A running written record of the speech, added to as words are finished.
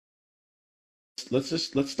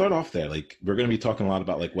let's start off there. Like we're going to be talking a lot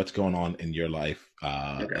about like what's going on in your life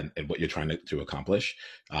Okay. and what you're trying to accomplish.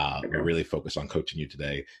 We're Okay. really focused on coaching you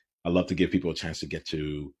today. I love to give people a chance to get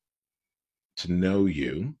to know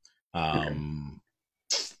you. Okay. Um,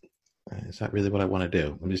 is that really what I want to do?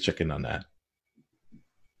 Let me just check in on that.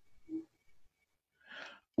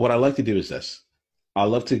 What I like to do is this. I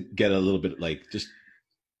love to get a little bit like just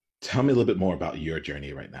tell me a little bit more about your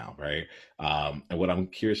journey right now, right? And what I'm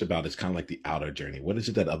curious about is kind of like the outer journey. What is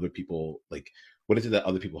it that other people like? What is it that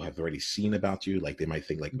other people have already seen about you? Like they might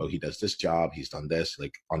think like, oh, he does this job, he's done this.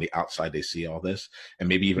 Like on the outside, they see all this, and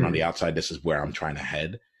maybe even on the Mhm. outside, this is where I'm trying to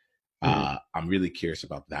head. Mhm. I'm really curious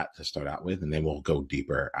about that to start out with, and then we'll go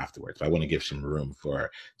deeper afterwards. I want to give some room for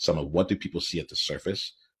some of what do people see at the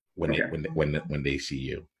surface when Okay. when they see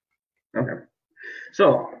you. Okay.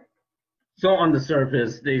 So, so on the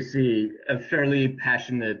surface, they see a fairly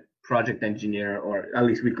passionate project engineer, or at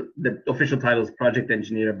least the official title is project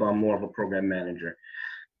engineer, but I'm more of a program manager.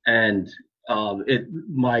 And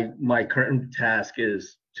my current task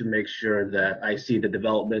is to make sure that I see the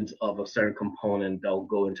development of a certain component that will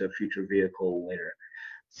go into a future vehicle later.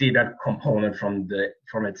 See that component from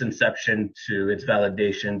its inception to its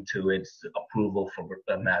validation to its approval for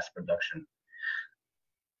mass production.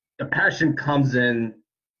 The passion comes in.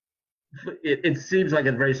 It seems like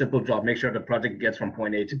a very simple job. Make sure the project gets from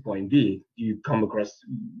point A to point B. You come across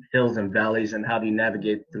hills and valleys, and how do you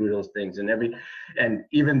navigate through those things? And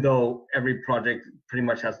even though every project pretty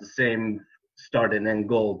much has the same start and end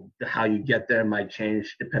goal, how you get there might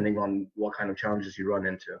change depending on what kind of challenges you run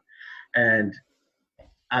into. And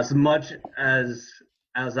as much as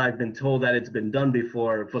I've been told that it's been done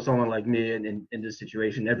before, for someone like me in this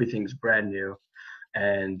situation, everything's brand new.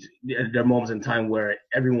 And there are moments in time where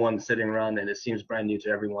everyone's sitting around and it seems brand new to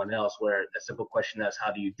everyone else, where a simple question is,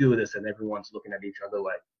 how do you do this? And everyone's looking at each other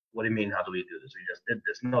like, what do you mean, how do we do this? We just did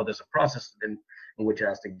this. No, there's a process in which it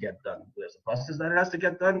has to get done. There's a process that it has to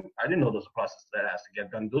get done. I didn't know there's a process that has to get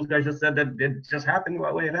done. Those guys just said that it just happened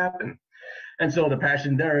the way it happened. And so the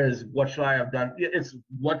passion there is, what should I have done? It's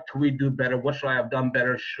what can we do better? What should I have done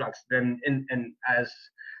better? Shucks. Then and as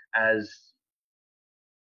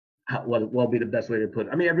what will be the best way to put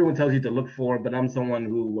it? I mean, everyone tells you to look forward, but I'm someone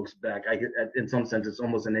who looks back. I get, in some sense, it's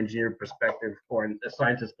almost an engineer perspective or a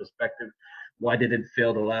scientist perspective. Why did it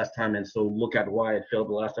fail the last time? And so look at why it failed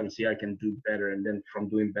the last time and see I can do better. And then from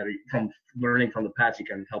doing better, from learning from the past, you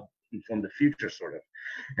can help inform the future, sort of.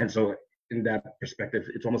 And so in that perspective,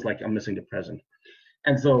 it's almost like I'm missing the present.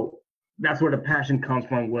 And so that's where the passion comes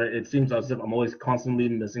from, where it seems as if I'm always constantly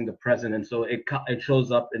missing the present. And so it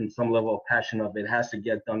shows up in some level of passion of it has to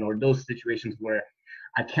get done, or those situations where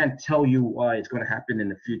I can't tell you why it's going to happen in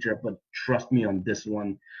the future, but trust me on this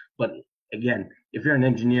one. But again, if you're an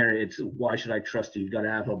engineer, it's why should I trust you? You got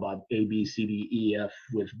to have about A, B, C, D, E, F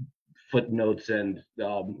with footnotes and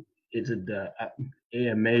is it the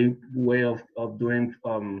AMA way of doing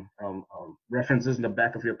references in the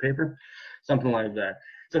back of your paper, something like that.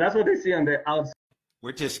 So that's what they see on the outside.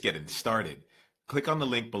 We're just getting started. Click on the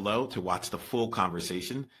link below to watch the full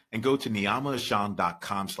conversation and go to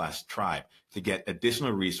niyamaashan.com/tribe to get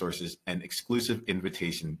additional resources and exclusive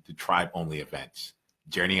invitation to tribe-only events.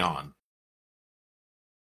 Journey on.